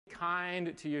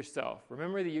kind to yourself.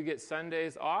 Remember that you get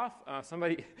Sundays off.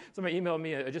 Somebody emailed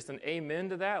me just an amen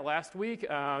to that last week.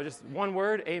 Just one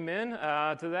word, amen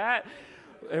to that.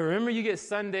 And remember, you get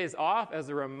Sundays off as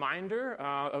a reminder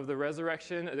of the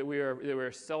resurrection that we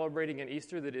are celebrating in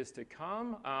Easter that is to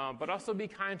come. But also be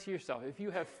kind to yourself. If you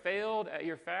have failed at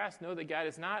your fast, know that God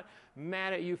is not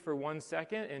mad at you for 1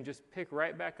 second, and just pick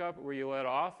right back up where you let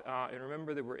off. And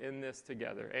remember that we're in this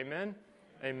together. Amen?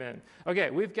 Amen. Okay,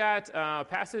 we've got a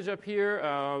passage up here.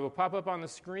 Will pop up on the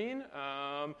screen.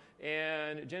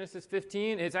 And Genesis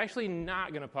 15, it's actually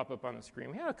not going to pop up on the screen.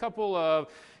 We had a couple of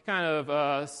kind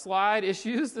of slide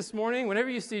issues this morning. Whenever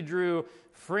you see Drew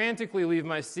frantically leave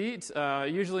my seat,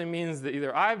 it usually means that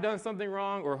either I've done something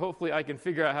wrong or hopefully I can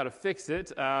figure out how to fix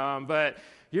it. But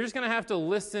you're just going to have to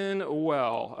listen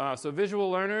well. So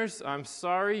visual learners, I'm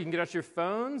sorry. You can get out your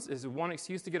phones. This is one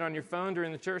excuse to get on your phone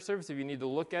during the church service if you need to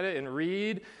look at it and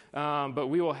read. But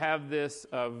we will have this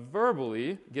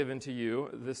verbally given to you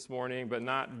this morning, but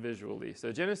not visually.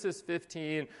 So Genesis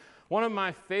 15, one of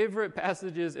my favorite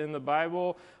passages in the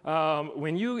Bible.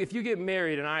 If you get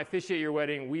married and I officiate your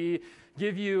wedding, we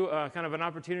give you kind of an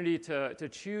opportunity to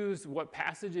choose what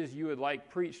passages you would like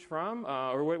preached from,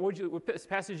 or what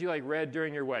passage you like read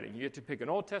during your wedding. You get to pick an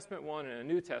Old Testament one and a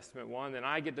New Testament one, and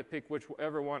I get to pick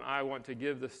whichever one I want to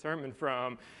give the sermon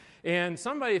from. And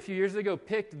somebody a few years ago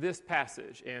picked this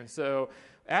passage, and so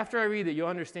after I read it, you'll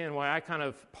understand why I kind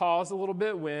of paused a little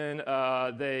bit when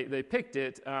they picked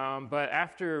it. But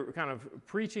after kind of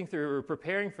preaching through or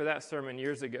preparing for that sermon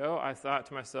years ago, I thought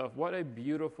to myself, what a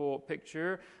beautiful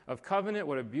picture of covenant,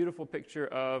 what a beautiful picture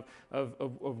of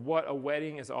what a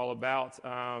wedding is all about.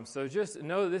 So just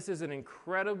know that this is an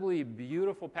incredibly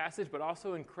beautiful passage, but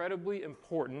also incredibly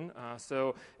important.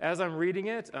 So as I'm reading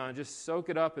it, just soak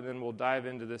it up, and then we'll dive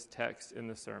into this text in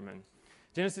the sermon.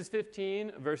 Genesis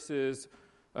 15, verses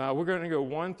we're going to go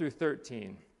 1 through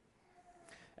 13.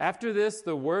 After this,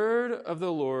 the word of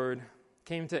the Lord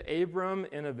came to Abram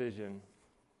in a vision.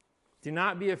 Do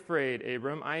not be afraid,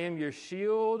 Abram. I am your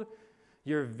shield,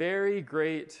 your very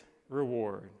great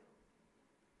reward.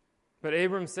 But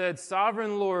Abram said,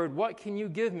 Sovereign Lord, what can you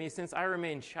give me since I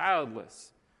remain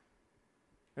childless?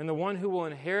 And the one who will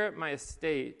inherit my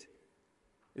estate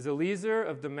is Eliezer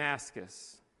of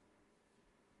Damascus.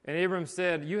 And Abram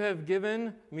said, You have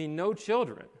given me no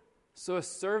children, so a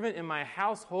servant in my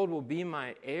household will be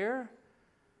my heir?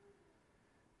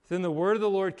 Then the word of the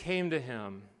Lord came to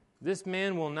him, This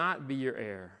man will not be your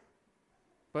heir,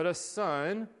 but a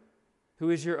son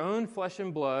who is your own flesh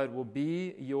and blood will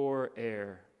be your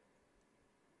heir.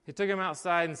 He took him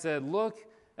outside and said, Look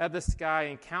at the sky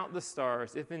and count the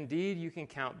stars, if indeed you can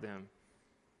count them.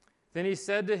 Then he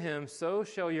said to him, So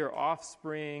shall your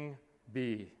offspring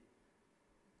be.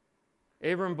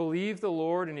 Abram believed the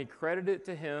Lord, and he credited it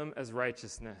to him as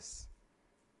righteousness.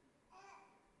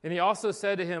 And he also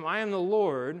said to him, I am the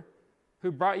Lord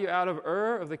who brought you out of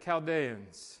Ur of the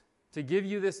Chaldeans to give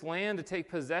you this land to take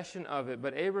possession of it.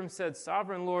 But Abram said,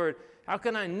 Sovereign Lord, how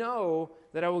can I know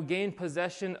that I will gain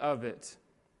possession of it?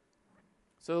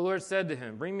 So the Lord said to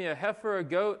him, Bring me a heifer, a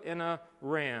goat, and a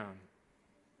ram,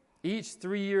 each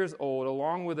 3 years old,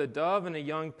 along with a dove and a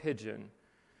young pigeon.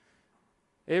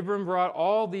 Abram brought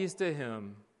all these to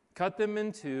him, cut them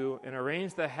in two, and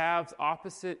arranged the halves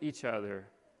opposite each other.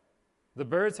 The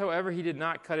birds, however, he did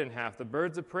not cut in half. The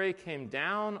birds of prey came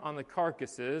down on the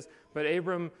carcasses, but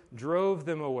Abram drove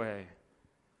them away.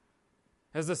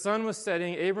 As the sun was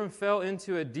setting, Abram fell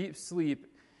into a deep sleep,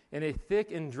 and a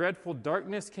thick and dreadful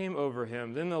darkness came over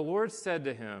him. Then the Lord said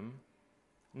to him,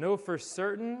 Know for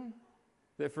certain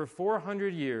that for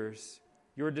 400 years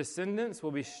your descendants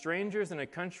will be strangers in a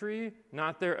country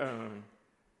not their own,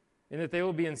 and that they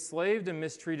will be enslaved and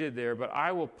mistreated there, but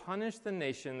I will punish the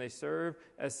nation they serve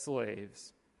as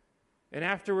slaves. And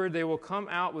afterward they will come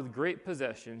out with great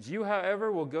possessions. You,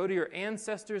 however, will go to your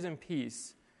ancestors in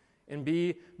peace and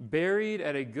be buried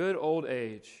at a good old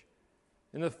age.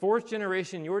 In the 4th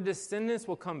generation, your descendants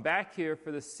will come back here,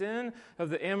 for the sin of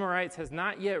the Amorites has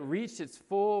not yet reached its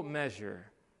full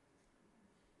measure.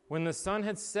 When the sun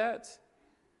had set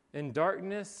and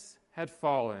darkness had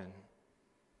fallen,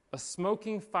 a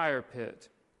smoking fire pit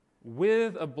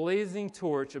with a blazing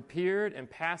torch appeared and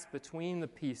passed between the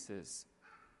pieces.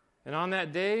 And on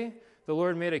that day, the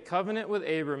Lord made a covenant with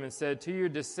Abram and said, To your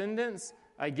descendants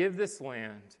I give this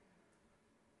land,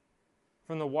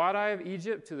 from the Wadi of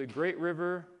Egypt to the great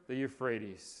river, the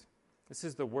Euphrates. This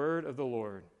is the word of the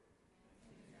Lord.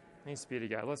 Thanks be to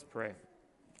God. Let's pray.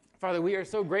 Father, we are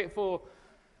so grateful.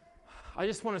 I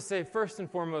just want to say, first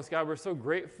and foremost, God, we're so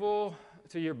grateful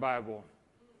to your Bible,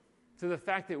 to the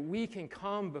fact that we can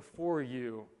come before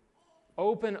you,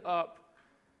 open up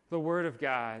the Word of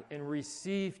God and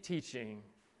receive teaching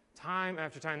time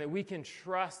after time, that we can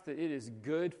trust that it is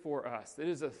good for us, that it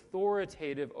is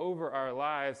authoritative over our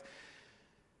lives,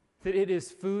 that it is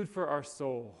food for our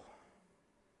soul.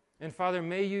 And Father,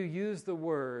 may you use the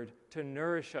Word to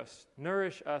nourish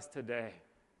us today.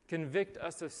 Convict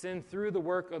us of sin through the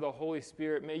work of the Holy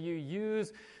Spirit. May you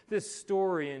use this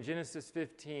story in Genesis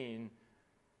 15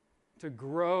 to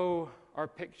grow our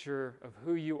picture of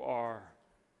who you are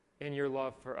and your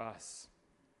love for us.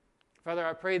 Father,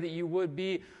 I pray that you would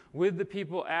be with the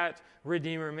people at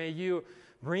Redeemer. May you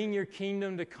bring your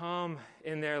kingdom to come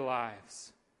in their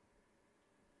lives.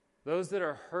 Those that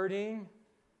are hurting,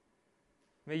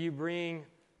 may you bring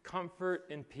comfort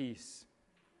and peace.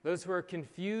 Those who are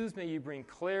confused, may you bring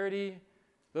clarity.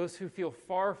 Those who feel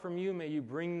far from you, may you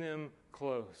bring them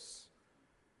close.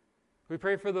 We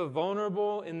pray for the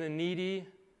vulnerable and the needy.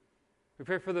 We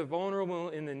pray for the vulnerable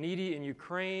and the needy in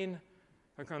Ukraine,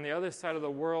 like on the other side of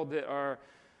the world, that are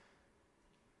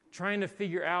trying to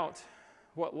figure out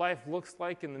what life looks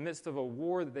like in the midst of a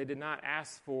war that they did not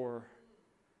ask for.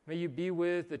 May you be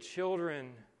with the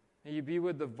children. May you be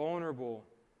with the vulnerable.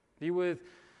 Be with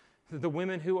the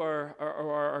women who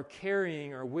are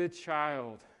carrying or with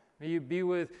child. May you be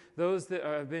with those that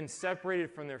have been separated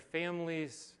from their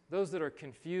families, those that are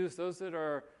confused, those that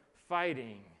are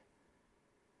fighting.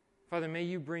 Father, may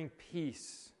you bring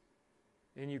peace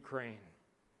in Ukraine.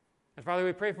 And Father,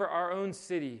 we pray for our own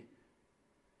city.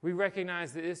 We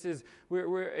recognize that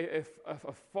we're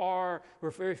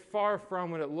very far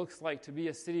from what it looks like to be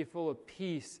a city full of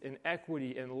peace and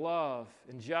equity and love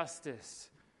and justice.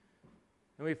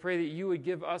 And we pray that you would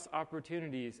give us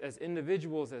opportunities as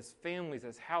individuals, as families,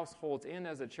 as households, and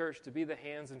as a church to be the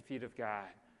hands and feet of God.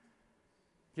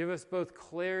 Give us both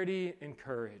clarity and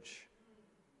courage.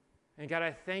 And God,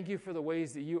 I thank you for the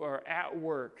ways that you are at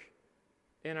work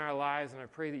in our lives, and I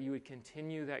pray that you would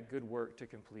continue that good work to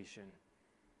completion.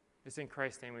 It's in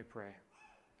Christ's name we pray.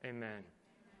 Amen.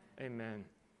 Amen.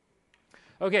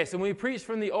 Okay, so when we preach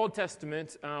from the Old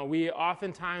Testament, we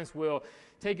oftentimes will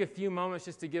take a few moments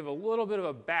just to give a little bit of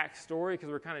a backstory, because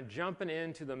we're kind of jumping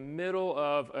into the middle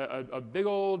of a big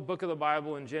old book of the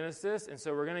Bible in Genesis, and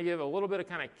so we're going to give a little bit of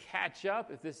kind of catch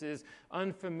up if this is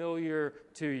unfamiliar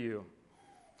to you.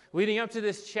 Leading up to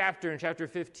this chapter, in chapter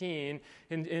 15,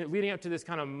 and leading up to this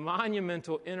kind of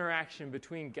monumental interaction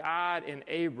between God and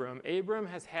Abram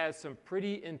has had some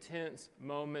pretty intense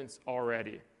moments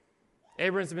already.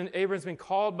 Abram's been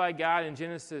called by God in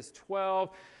Genesis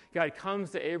 12. God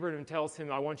comes to Abram and tells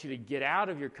him, I want you to get out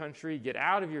of your country, get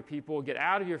out of your people, get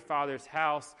out of your father's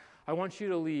house. I want you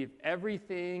to leave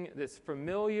everything that's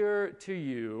familiar to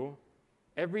you,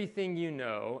 everything you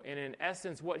know. And in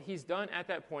essence, what he's done at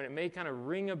that point, it may kind of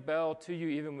ring a bell to you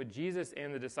even with Jesus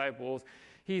and the disciples.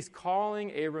 He's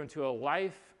calling Abram to a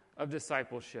life of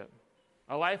discipleship,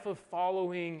 a life of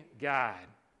following God,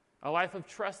 a life of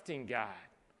trusting God.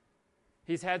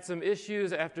 He's had some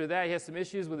issues after that. He has some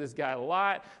issues with this guy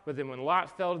Lot. But then when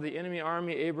Lot fell to the enemy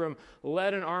army, Abram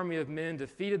led an army of men,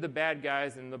 defeated the bad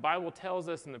guys. And the Bible tells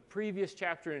us in the previous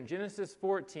chapter in Genesis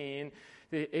 14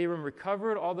 that Abram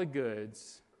recovered all the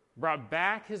goods, brought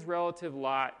back his relative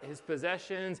Lot, his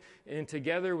possessions, and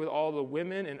together with all the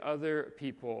women and other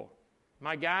people.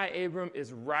 My guy Abram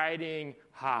is riding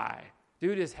high.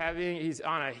 Dude he's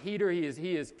on a heater. He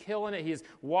is killing it. He is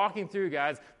walking through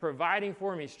God's providing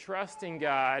for him. He's trusting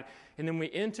God. And then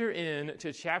we enter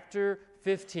into chapter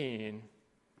 15.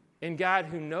 And God,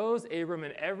 who knows Abram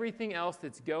and everything else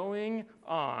that's going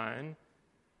on,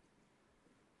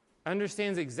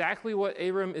 understands exactly what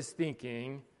Abram is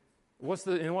thinking. What's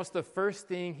the first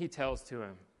thing he tells to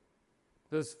him?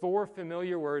 Those 4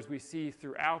 familiar words we see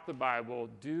throughout the Bible: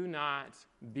 do not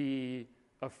be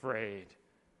afraid.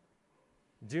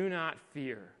 Do not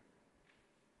fear.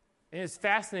 And it's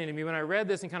fascinating to me. When I read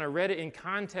this and kind of read it in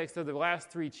context of the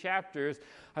last 3 chapters,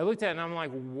 I looked at it and I'm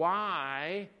like,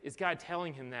 why is God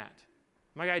telling him that?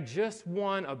 My guy just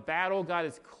won a battle. God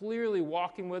is clearly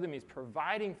walking with him. He's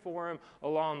providing for him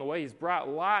along the way. He's brought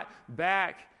Lot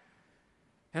back.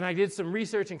 And I did some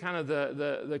research and kind of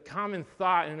the common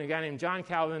thought, and a guy named John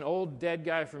Calvin, old dead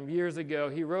guy from years ago,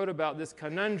 he wrote about this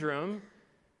conundrum.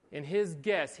 And his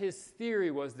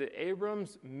theory was that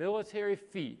Abram's military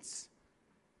feats,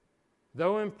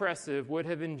 though impressive, would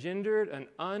have engendered an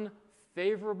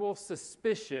unfavorable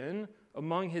suspicion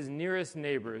among his nearest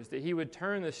neighbors, that he would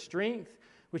turn the strength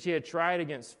which he had tried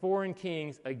against foreign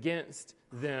kings against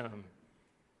them.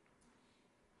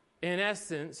 In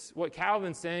essence, what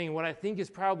Calvin's saying, and what I think is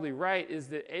probably right, is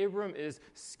that Abram is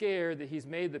scared that he's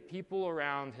made the people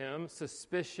around him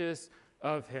suspicious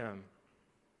of him.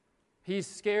 He's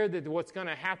scared that what's going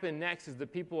to happen next is the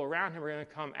people around him are going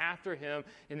to come after him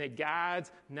and that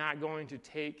God's not going to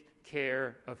take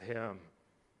care of him.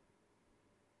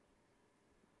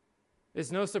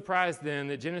 It's no surprise then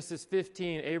that Genesis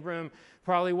 15, Abram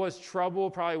probably was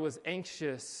troubled, probably was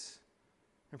anxious,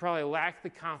 and probably lacked the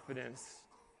confidence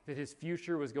that his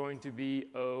future was going to be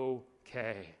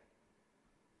okay.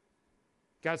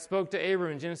 God spoke to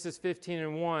Abram in Genesis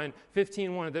 15:1,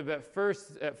 at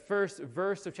the first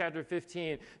verse of chapter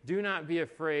 15, do not be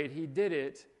afraid. He did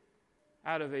it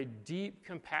out of a deep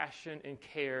compassion and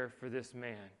care for this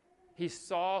man. He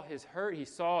saw his hurt, he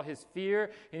saw his fear,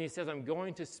 and he says, I'm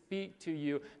going to speak to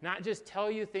you, not just tell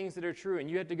you things that are true, and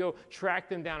you have to go track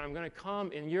them down. I'm going to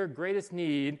come in your greatest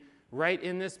need right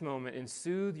in this moment and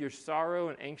soothe your sorrow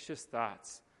and anxious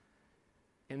thoughts.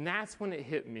 And that's when it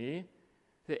hit me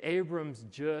that Abram's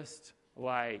just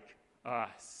like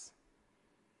us.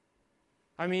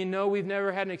 I mean, no, we've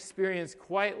never had an experience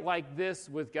quite like this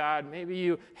with God. Maybe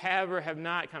you have or have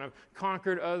not kind of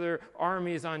conquered other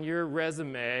armies on your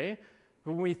resume.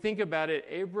 But when we think about it,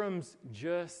 Abram's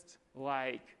just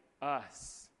like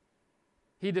us.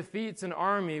 He defeats an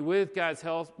army with God's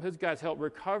help,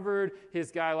 recovered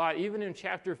his guy Lot. Even in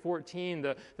chapter 14,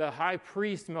 the high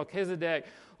priest Melchizedek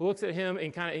looks at him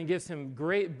and gives him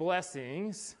great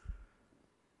blessings.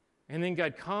 And then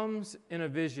God comes in a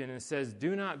vision and says,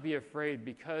 do not be afraid,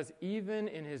 because even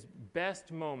in his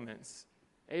best moments,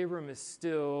 Abram is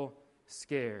still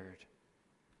scared.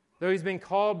 Though he's been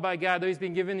called by God, though he's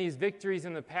been given these victories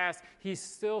in the past, he's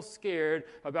still scared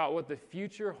about what the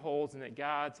future holds and that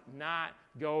God's not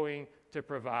going to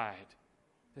provide.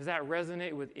 Does that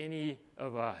resonate with any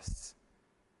of us?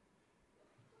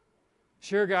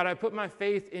 Sure, God, I put my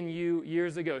faith in you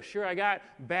years ago. Sure, I got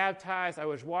baptized. I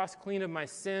was washed clean of my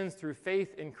sins through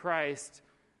faith in Christ.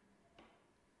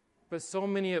 But so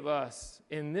many of us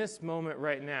in this moment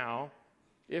right now,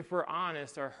 if we're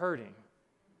honest, are hurting.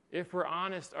 If we're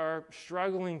honest, are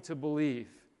struggling to believe.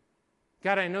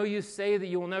 God, I know you say that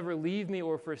you will never leave me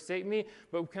or forsake me,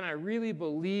 but can I really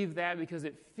believe that? Because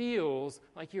it feels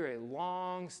like you're a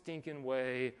long, stinking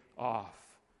way off.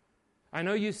 I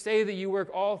know you say that you work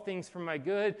all things for my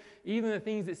good, even the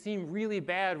things that seem really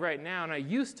bad right now, and I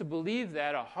used to believe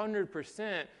that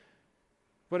 100%,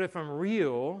 but if I'm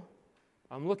real,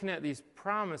 I'm looking at these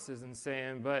promises and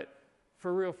saying, but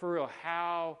for real,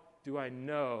 how do I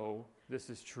know this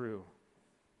is true?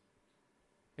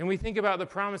 And we think about the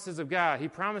promises of God. He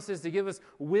promises to give us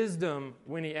wisdom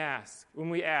when we ask.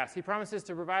 He promises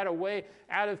to provide a way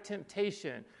out of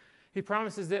temptation. He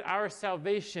promises that our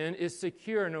salvation is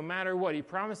secure no matter what. He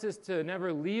promises to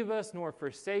never leave us nor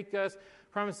forsake us.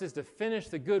 Promises to finish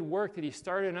the good work that he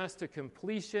started in us to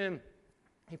completion.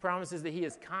 He promises that he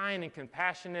is kind and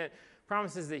compassionate.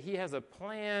 Promises that he has a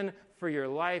plan for your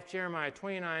life. Jeremiah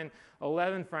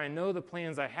 29:11, for I know the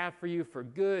plans I have for you for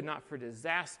good, not for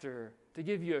disaster, to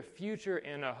give you a future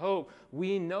and a hope.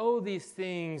 We know these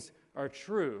things are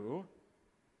true,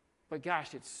 but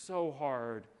gosh, it's so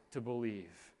hard to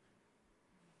believe.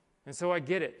 And so I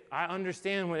get it. I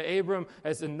understand when Abram,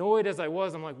 as annoyed as I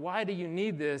was, I'm like, why do you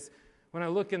need this? When I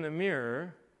look in the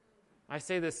mirror, I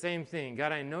say the same thing.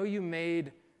 God, I know you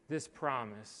made this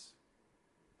promise,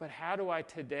 but how do I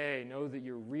today know that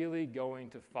you're really going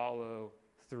to follow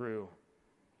through?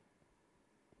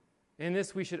 In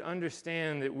this, we should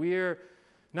understand that we're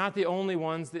not the only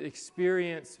ones that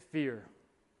experience fear.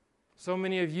 So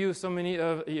many of you,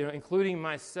 including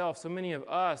myself, so many of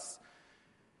us,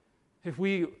 if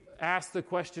we ask the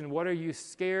question, what are you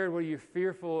scared, what are you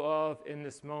fearful of in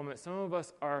this moment? Some of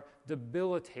us are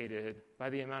debilitated by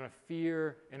the amount of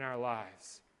fear in our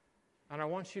lives. And I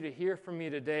want you to hear from me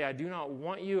today. I do not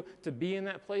want you to be in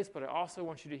that place, but I also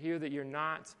want you to hear that you're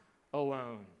not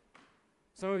alone.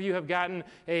 Some of you have gotten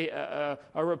a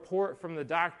report from the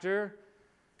doctor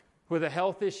with a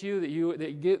health issue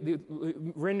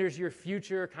that renders your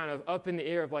future kind of up in the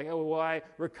air of like, oh, will I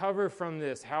recover from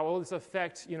this? How will this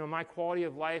affect, my quality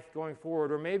of life going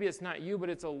forward? Or maybe it's not you, but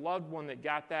it's a loved one that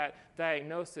got that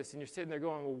diagnosis, and you're sitting there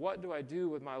going, well, what do I do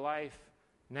with my life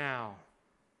now?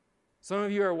 Some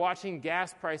of you are watching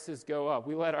gas prices go up.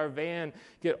 We let our van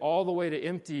get all the way to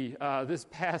empty this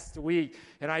past week,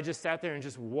 and I just sat there and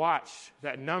just watched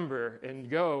that number and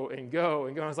go.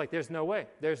 I was like, there's no way.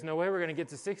 There's no way we're going to get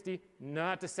to 60,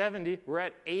 not to 70. We're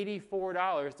at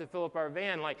 $84 to fill up our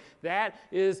van. Like, that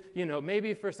is,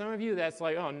 maybe for some of you that's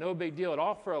like, oh, no big deal at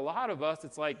all. For a lot of us,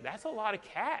 it's like, that's a lot of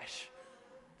cash.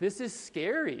 This is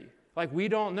scary. Like, we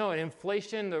don't know. And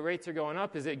inflation, the rates are going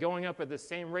up. Is it going up at the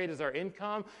same rate as our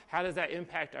income? How does that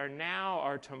impact our now,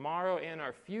 our tomorrow, and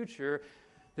our future?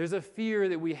 There's a fear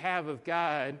that we have of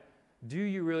God Do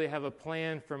you really have a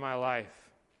plan for my life?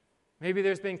 Maybe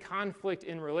there's been conflict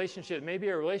in relationship. Maybe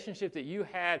a relationship that you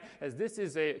had as this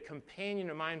is a companion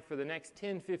of mine for the next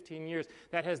 10, 15 years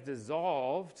that has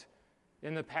dissolved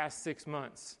in the past 6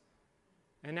 months.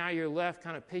 And now you're left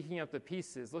kind of picking up the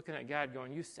pieces, looking at God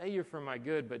going, you say you're for my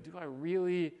good, but do I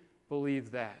really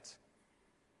believe that?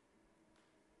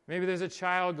 Maybe there's a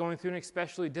child going through an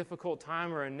especially difficult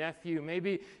time or a nephew.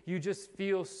 Maybe you just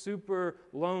feel super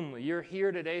lonely. You're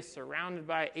here today surrounded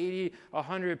by 80,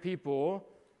 100 people,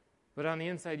 but on the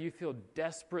inside you feel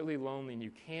desperately lonely and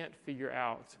you can't figure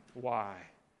out why.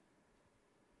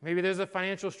 Maybe there's a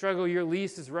financial struggle. Your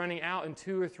lease is running out in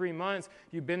 2 or 3 months.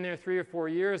 You've been there 3 or 4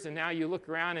 years, and now you look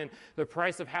around and the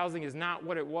price of housing is not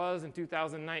what it was in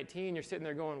 2019. You're sitting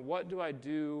there going, what do I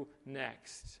do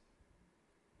next?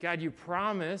 God, you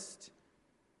promised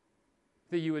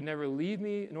that you would never leave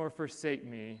me nor forsake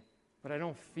me, but I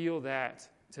don't feel that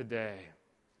today.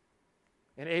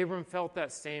 And Abram felt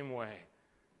that same way.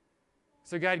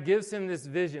 So God gives him this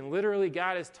vision. Literally,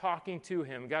 God is talking to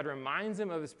him. God reminds him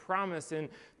of his promise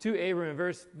to Abram in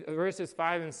verses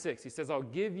 5 and 6. He says, I'll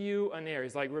give you an heir.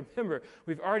 He's like, remember,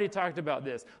 we've already talked about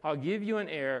this. I'll give you an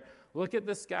heir. Look at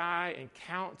the sky and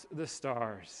count the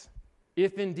stars.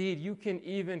 If indeed you can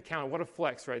even count, what a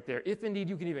flex right there. If indeed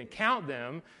you can even count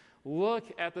them, look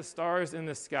at the stars in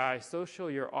the sky, so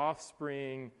shall your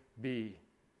offspring be.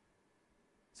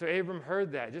 So Abram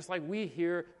heard that, just like we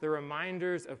hear the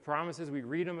reminders of promises. We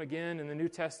read them again in the New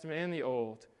Testament and the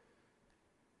Old.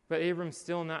 But Abram's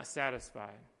still not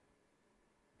satisfied.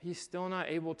 He's still not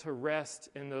able to rest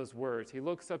in those words. He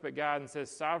looks up at God and says,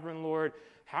 Sovereign Lord,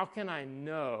 how can I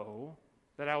know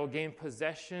that I will gain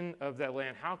possession of that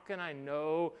land? How can I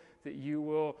know that you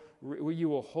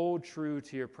will hold true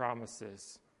to your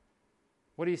promises?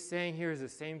 What he's saying here is the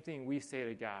same thing we say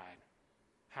to God.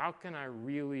 How can I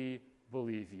really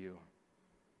believe you?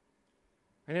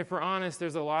 And if we're honest,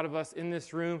 there's a lot of us in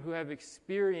this room who have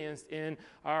experienced in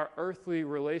our earthly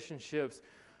relationships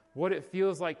what it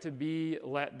feels like to be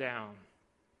let down.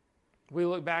 We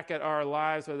look back at our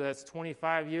lives, whether that's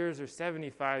 25 years or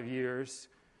 75 years,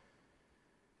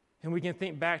 and we can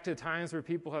think back to times where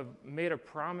people have made a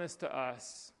promise to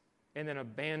us and then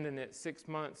abandoned it 6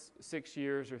 months, 6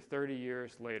 years, or 30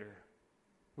 years later.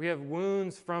 We have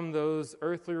wounds from those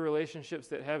earthly relationships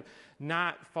that have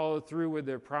not followed through with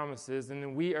their promises, and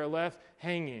then we are left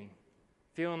hanging,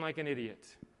 feeling like an idiot,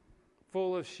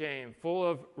 full of shame, full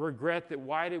of regret that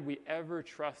why did we ever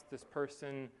trust this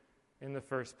person in the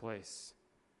first place?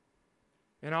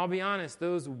 And I'll be honest,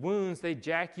 those wounds, they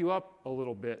jack you up a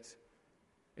little bit.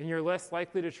 And you're less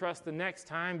likely to trust the next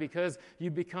time because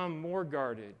you become more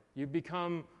guarded. You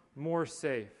become more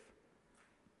safe.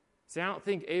 See, I don't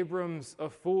think Abram's a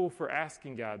fool for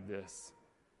asking God this.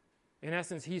 In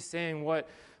essence, he's saying what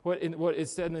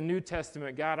is said in the New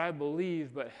Testament, God, I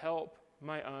believe, but help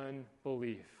my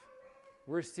unbelief.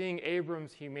 We're seeing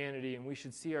Abram's humanity, and we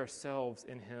should see ourselves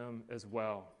in him as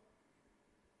well.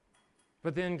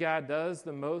 But then God does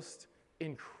the most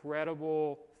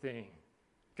incredible thing.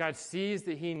 God sees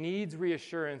that he needs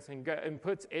reassurance and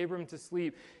puts Abram to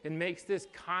sleep and makes this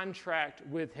contract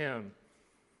with him.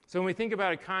 So when we think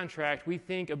about a contract, we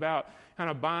think about kind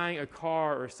of buying a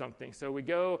car or something. So we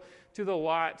go to the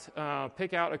lot,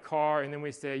 pick out a car, and then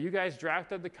we say, you guys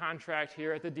draft up the contract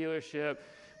here at the dealership.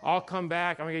 I'll come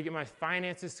back. I'm going to get my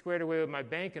finances squared away with my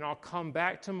bank, and I'll come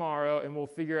back tomorrow, and we'll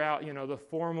figure out, the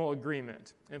formal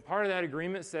agreement. And part of that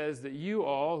agreement says that you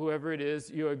all, whoever it is,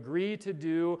 you agree to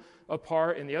do a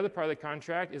part, and the other part of the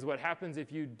contract is what happens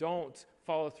if you don't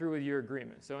follow through with your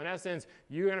agreement. So in essence,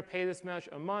 you're going to pay this much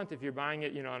a month if you're buying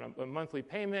it, on a monthly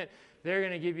payment. They're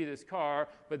going to give you this car,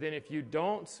 but then if you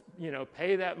don't,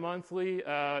 pay that monthly,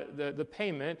 the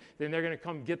payment, then they're going to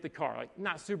come get the car. Like,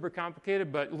 not super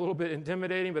complicated, but a little bit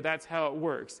intimidating, but that's how it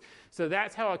works. So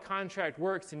that's how a contract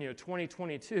works in,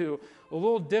 2022, a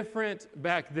little different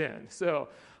back then. So,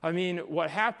 what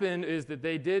happened is that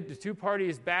the two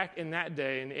parties back in that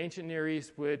day in the ancient Near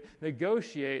East would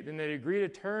negotiate, then they'd agree to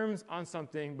terms on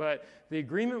something, but the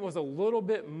agreement was a little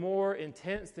bit more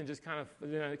intense than just kind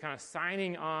of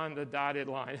signing on the dotted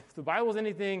line. If the Bible is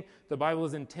anything, the Bible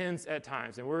is intense at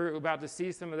times, and we're about to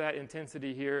see some of that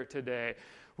intensity here today.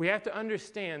 We have to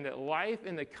understand that life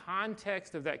in the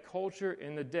context of that culture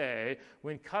in the day,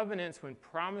 when covenants, when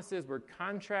promises, where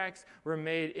contracts were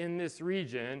made in this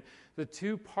region, the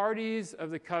two parties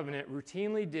of the covenant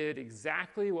routinely did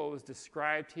exactly what was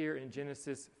described here in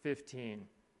Genesis 15.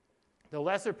 The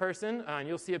lesser person, and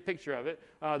you'll see a picture of it,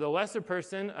 the lesser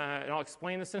person, and I'll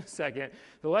explain this in a second,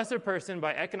 the lesser person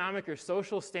by economic or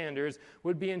social standards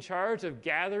would be in charge of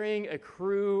gathering a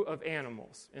crew of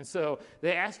animals. And so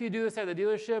they ask you to do this at the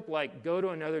dealership, like go to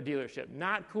another dealership.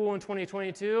 Not cool in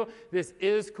 2022. This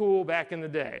is cool back in the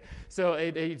day. So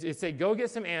they'd say, go get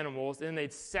some animals, and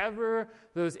they'd sever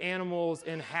those animals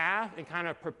in half and kind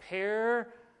of prepare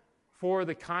for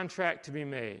the contract to be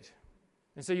made.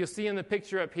 And so you'll see in the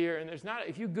picture up here, and there's not,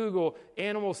 if you Google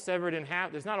animals severed in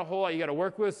half, there's not a whole lot you got to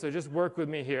work with, so just work with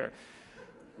me here.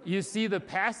 You see the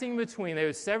passing between, they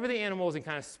would sever the animals and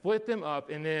kind of split them up,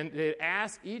 and then they'd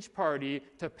ask each party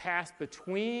to pass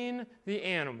between the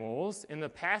animals, and the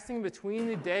passing between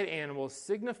the dead animals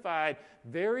signified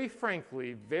very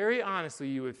frankly, very honestly,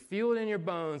 you would feel it in your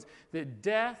bones, that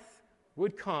death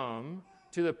would come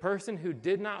to the person who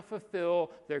did not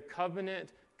fulfill their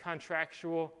covenant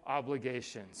contractual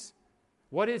obligations.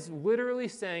 What it's literally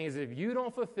saying is if you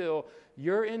don't fulfill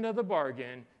your end of the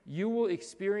bargain, you will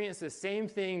experience the same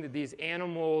thing that these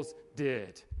animals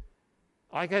did.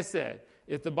 Like I said,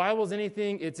 if the Bible's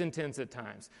anything, it's intense at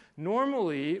times.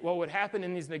 Normally, what would happen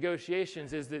in these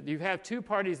negotiations is that you have two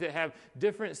parties that have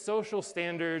different social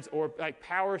standards or like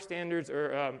power standards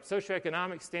or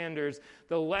socioeconomic standards.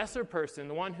 The lesser person,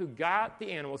 the one who got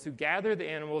the animals, who gathered the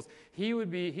animals, he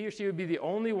or she would be the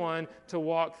only one to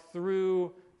walk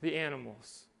through the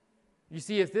animals. You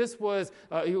see, if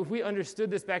we understood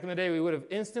this back in the day, we would have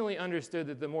instantly understood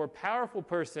that the more powerful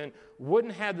person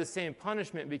wouldn't have the same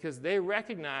punishment because they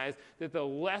recognize that the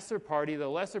lesser party, the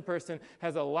lesser person,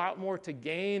 has a lot more to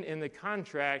gain in the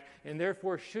contract and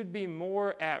therefore should be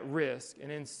more at risk. And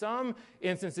in some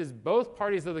instances, both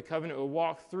parties of the covenant would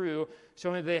walk through,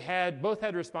 showing that they both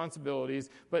had responsibilities.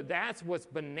 But that's what's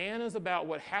bananas about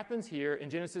what happens here in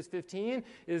Genesis 15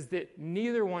 is that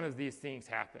neither one of these things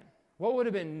happen. What would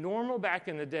have been normal back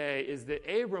in the day is that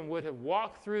Abram would have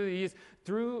walked through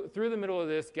the middle of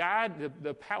this. God,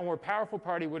 the more powerful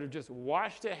party, would have just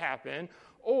watched it happen.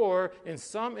 Or in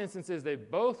some instances, they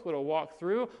both would have walked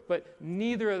through, but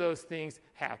neither of those things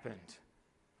happened.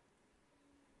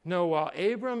 No, while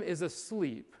Abram is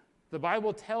asleep, the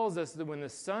Bible tells us that when the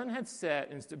sun had set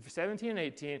in 17 and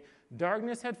 18,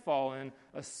 darkness had fallen,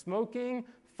 a smoking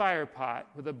fire pot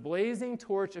with a blazing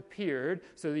torch appeared.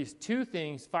 So these two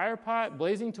things, fire pot,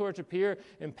 blazing torch, appear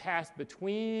and pass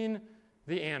between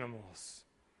the animals.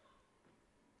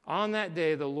 On that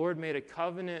day, the Lord made a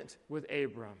covenant with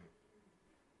Abram.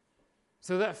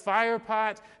 So that fire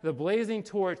pot, the blazing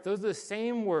torch, those are the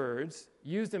same words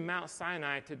used in Mount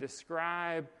Sinai to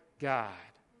describe God.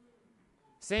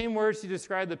 Same words to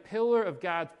describe the pillar of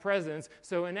God's presence.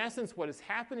 So in essence, what is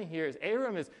happening here is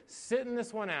Abram is sitting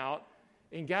this one out,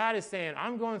 and God is saying,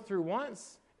 I'm going through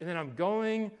once, and then I'm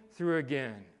going through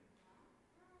again.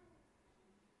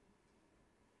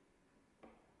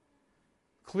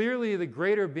 Clearly, the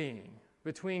greater being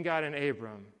between God and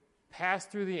Abram passed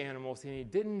through the animals, and he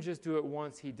didn't just do it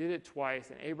once, he did it twice,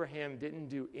 and Abraham didn't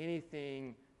do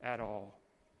anything at all.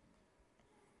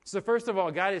 So first of all,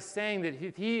 God is saying that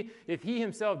if he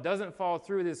himself doesn't follow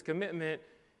through with his commitment,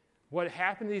 what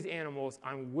happened to these animals,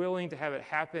 I'm willing to have it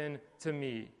happen to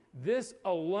me. This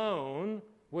alone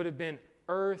would have been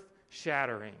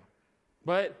earth-shattering.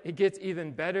 But it gets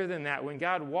even better than that. When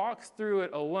God walks through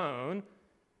it alone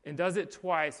and does it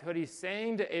twice, what he's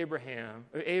saying to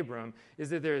Abram is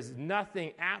that there is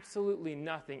nothing, absolutely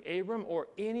nothing, Abram or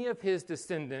any of his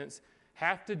descendants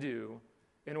have to do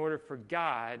in order for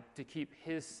God to keep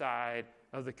his side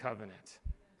of the covenant.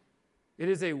 It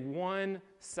is a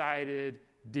one-sided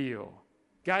deal.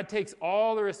 God takes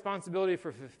all the responsibility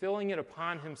for fulfilling it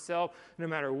upon himself. No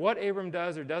matter what Abram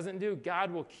does or doesn't do,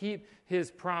 God will keep his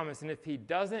promise. And if he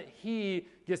doesn't, he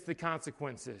gets the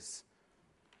consequences.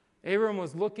 Abram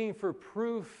was looking for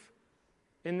proof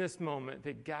in this moment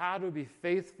that God would be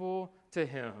faithful to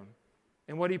him.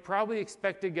 And what he probably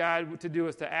expected God to do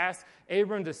was to ask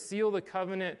Abram to seal the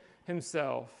covenant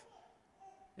himself.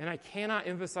 And I cannot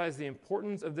emphasize the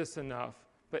importance of this enough,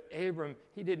 but Abram,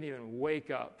 he didn't even wake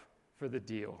up for the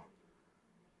deal.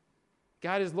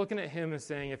 God is looking at him and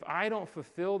saying, if I don't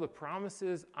fulfill the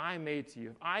promises I made to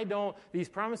you, these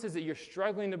promises that you're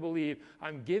struggling to believe,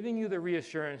 I'm giving you the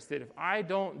reassurance that if I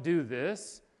don't do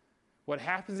this, what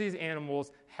happens to these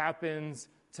animals happens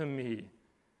to me.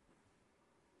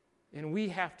 And we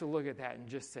have to look at that and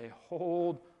just say,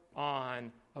 hold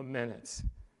on a minute.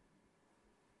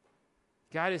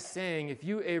 God is saying, if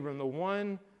you, Abram, the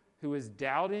one who is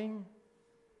doubting,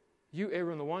 you,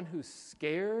 Abram, the one who's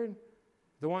scared,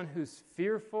 the one who's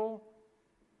fearful,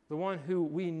 the one who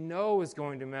we know is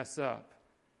going to mess up,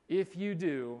 if you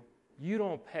do, you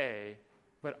don't pay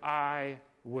but I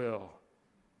will.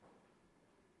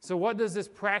 So what does this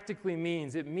practically mean?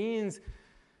 It means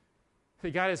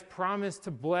that God has promised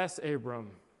to bless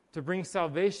Abram, to bring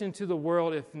salvation to the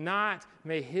world. If not,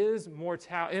 may his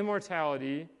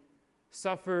immortality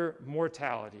suffer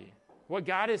mortality. What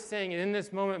God is saying in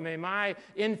this moment, may my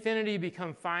infinity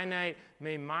become finite.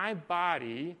 May my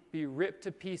body be ripped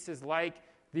to pieces like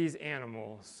these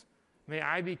animals. May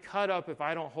I be cut up if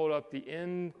I don't hold up the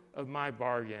end of my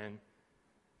bargain.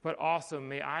 But also,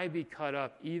 may I be cut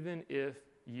up even if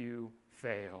you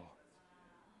fail.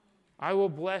 I will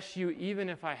bless you even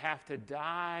if I have to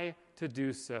die to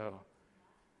do so.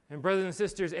 And brothers and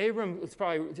sisters, Abram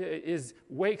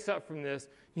wakes up from this,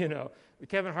 the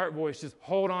Kevin Hart voice, just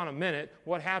hold on a minute,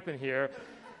 what happened here?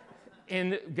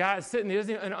 And God's sitting there,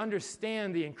 doesn't even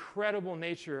understand the incredible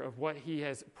nature of what he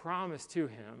has promised to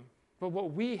him. But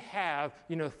what we have,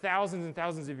 thousands and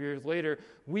thousands of years later,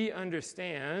 we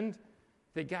understand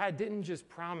that God didn't just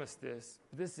promise this,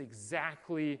 but this is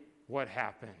exactly what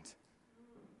happened.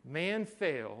 Man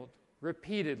failed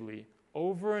repeatedly,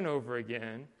 over and over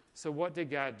again. So what did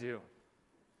God do?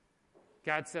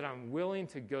 God said, I'm willing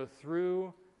to go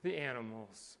through the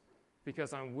animals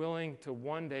because I'm willing to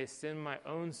one day send my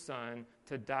own son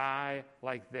to die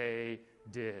like they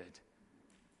did.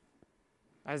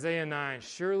 Isaiah 9,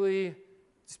 surely,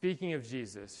 speaking of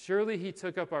Jesus, surely he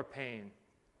took up our pain.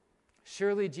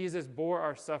 Surely Jesus bore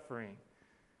our suffering.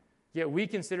 Yet we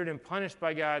considered him punished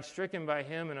by God, stricken by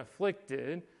him, and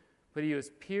afflicted, but he was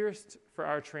pierced for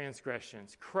our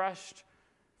transgressions, crushed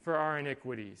for our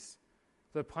iniquities.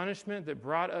 The punishment that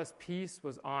brought us peace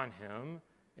was on him,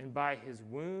 and by his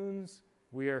wounds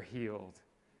we are healed.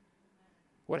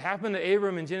 What happened to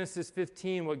Abram in Genesis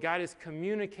 15, what God is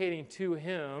communicating to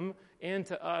him and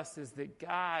to us is that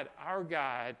God, our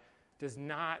God, does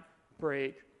not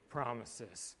break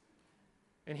promises.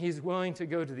 And he's willing to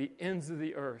go to the ends of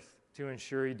the earth to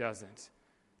ensure he doesn't.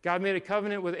 God made a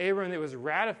covenant with Abram that was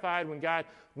ratified when God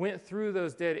went through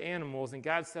those dead animals, and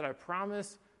God said, I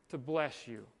promise to bless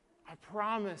you. I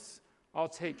promise I'll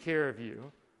take care of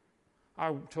you,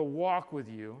 to walk with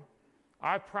you.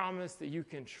 I promise that you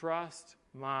can trust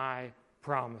my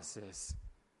promises.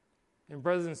 And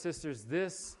brothers and sisters,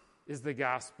 this is the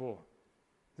gospel.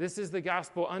 This is the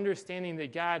gospel, understanding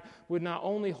that God would not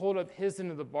only hold up his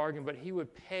end of the bargain, but he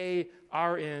would pay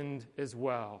our end as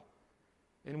well.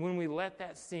 And when we let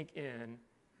that sink in,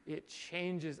 it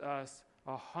changes us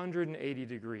 180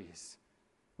 degrees.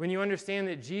 When you understand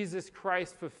that Jesus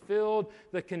Christ fulfilled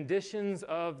the conditions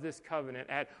of this covenant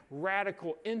at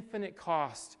radical, infinite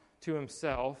cost to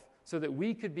himself so that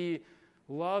we could be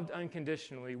loved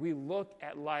unconditionally, we look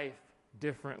at life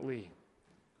differently.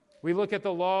 We look at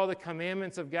the law, the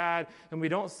commandments of God, and we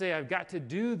don't say, I've got to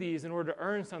do these in order to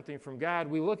earn something from God.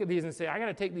 We look at these and say, I got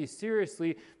to take these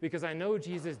seriously because I know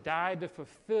Jesus died to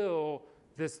fulfill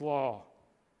this law.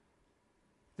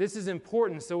 This is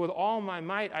important. So with all my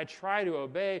might, I try to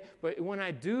obey. But when I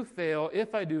do fail,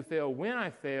 if I do fail, when I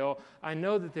fail, I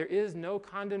know that there is no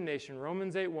condemnation,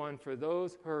 Romans 8:1, for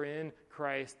those who are in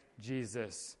Christ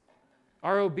Jesus.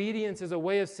 Our obedience is a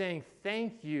way of saying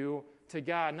thank you to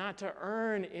God, not to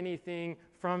earn anything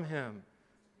from him.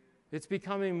 It's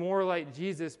becoming more like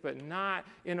Jesus, but not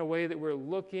in a way that we're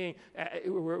looking at,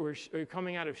 we're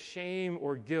coming out of shame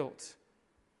or guilt.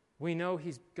 We know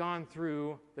he's gone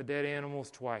through the dead animals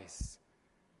twice.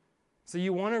 So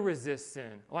you want to resist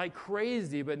sin like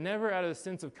crazy, but never out of a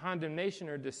sense of condemnation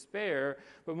or despair,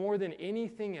 but more than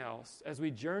anything else, as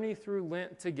we journey through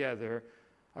Lent together,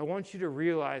 I want you to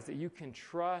realize that you can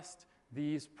trust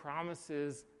these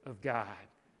promises of God,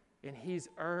 and he's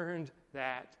earned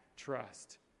that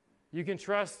trust. You can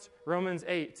trust Romans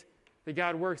 8, that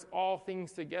God works all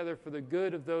things together for the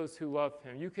good of those who love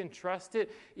him. You can trust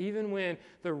it even when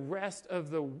the rest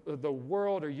of the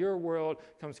world or your world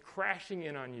comes crashing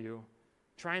in on you,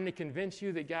 trying to convince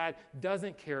you that God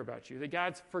doesn't care about you, that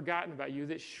God's forgotten about you,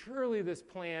 that surely this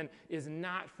plan is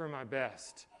not for my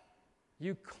best.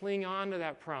 You cling on to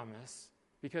that promise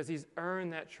because he's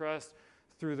earned that trust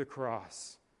through the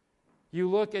cross. You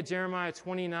look at Jeremiah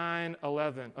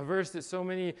 29:11, a verse that so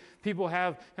many people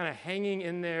have kind of hanging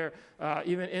in their,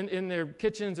 even in their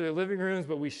kitchens or their living rooms,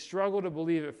 but we struggle to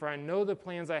believe it. For I know the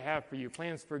plans I have for you,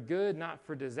 plans for good, not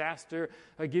for disaster.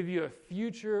 I give you a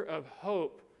future of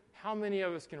hope. How many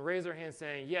of us can raise our hands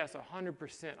saying, yes,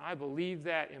 100%, I believe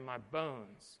that in my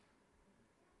bones?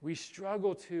 We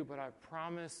struggle to, but I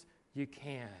promise you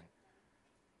can.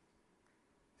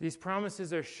 These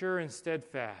promises are sure and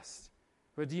steadfast.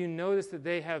 But do you notice that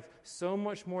they have so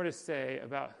much more to say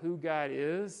about who God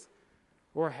is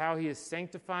or how he is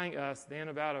sanctifying us than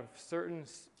about a certain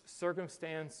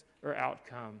circumstance or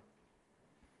outcome.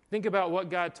 Think about what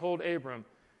God told Abram.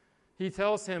 He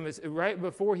tells him, right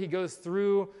before he goes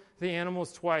through the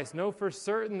animals twice, know for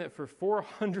certain that for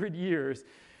 400 years,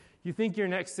 you think your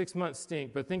next 6 months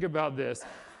stink, but think about this.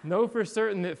 Know for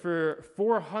certain that for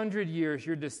 400 years,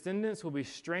 your descendants will be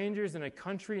strangers in a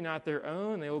country not their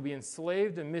own. They will be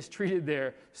enslaved and mistreated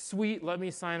there. Sweet, let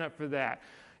me sign up for that.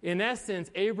 In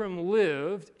essence, Abram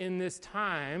lived in this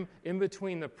time in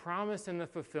between the promise and the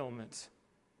fulfillment.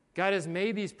 God has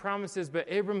made these promises,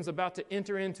 but Abram's about to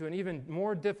enter into an even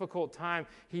more difficult time.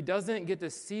 He doesn't get to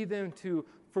see them to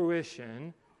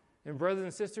fruition. And brothers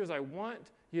and sisters, I want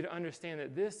you to understand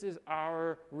that this is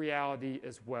our reality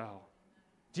as well.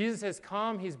 Jesus has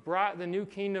come. He's brought the new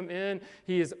kingdom in.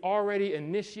 He has already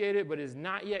initiated, but is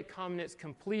not yet come in its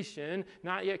completion,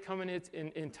 not yet come in its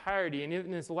entirety. And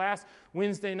in this last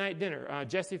Wednesday night dinner,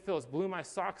 Jesse Phillips blew my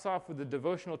socks off with the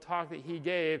devotional talk that he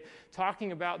gave,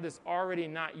 talking about this already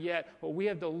not yet, but we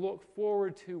have to look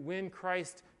forward to when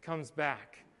Christ comes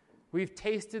back. We've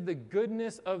tasted the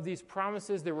goodness of these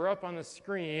promises that were up on the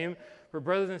screen. For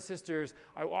brothers and sisters,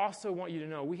 I also want you to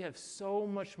know we have so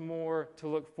much more to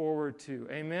look forward to.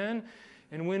 Amen?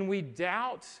 And when we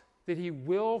doubt that he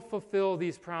will fulfill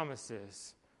these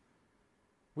promises,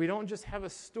 we don't just have a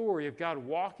story of God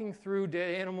walking through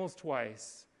dead animals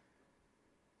twice.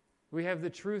 We have the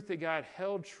truth that God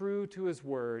held true to his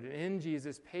word, and in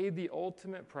Jesus paid the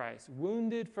ultimate price,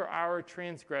 wounded for our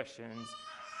transgressions.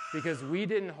 Because we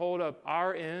didn't hold up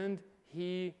our end,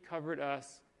 he covered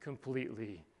us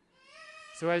completely.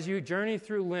 So as you journey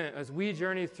through Lent, as we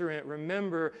journey through it,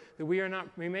 remember that we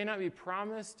may not be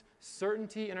promised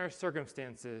certainty in our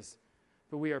circumstances,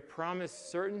 but we are promised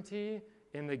certainty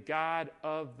in the God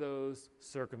of those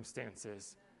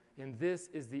circumstances. And this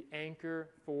is the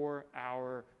anchor for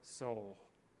our soul.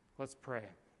 Let's pray.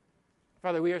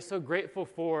 Father, we are so grateful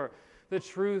for the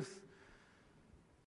truth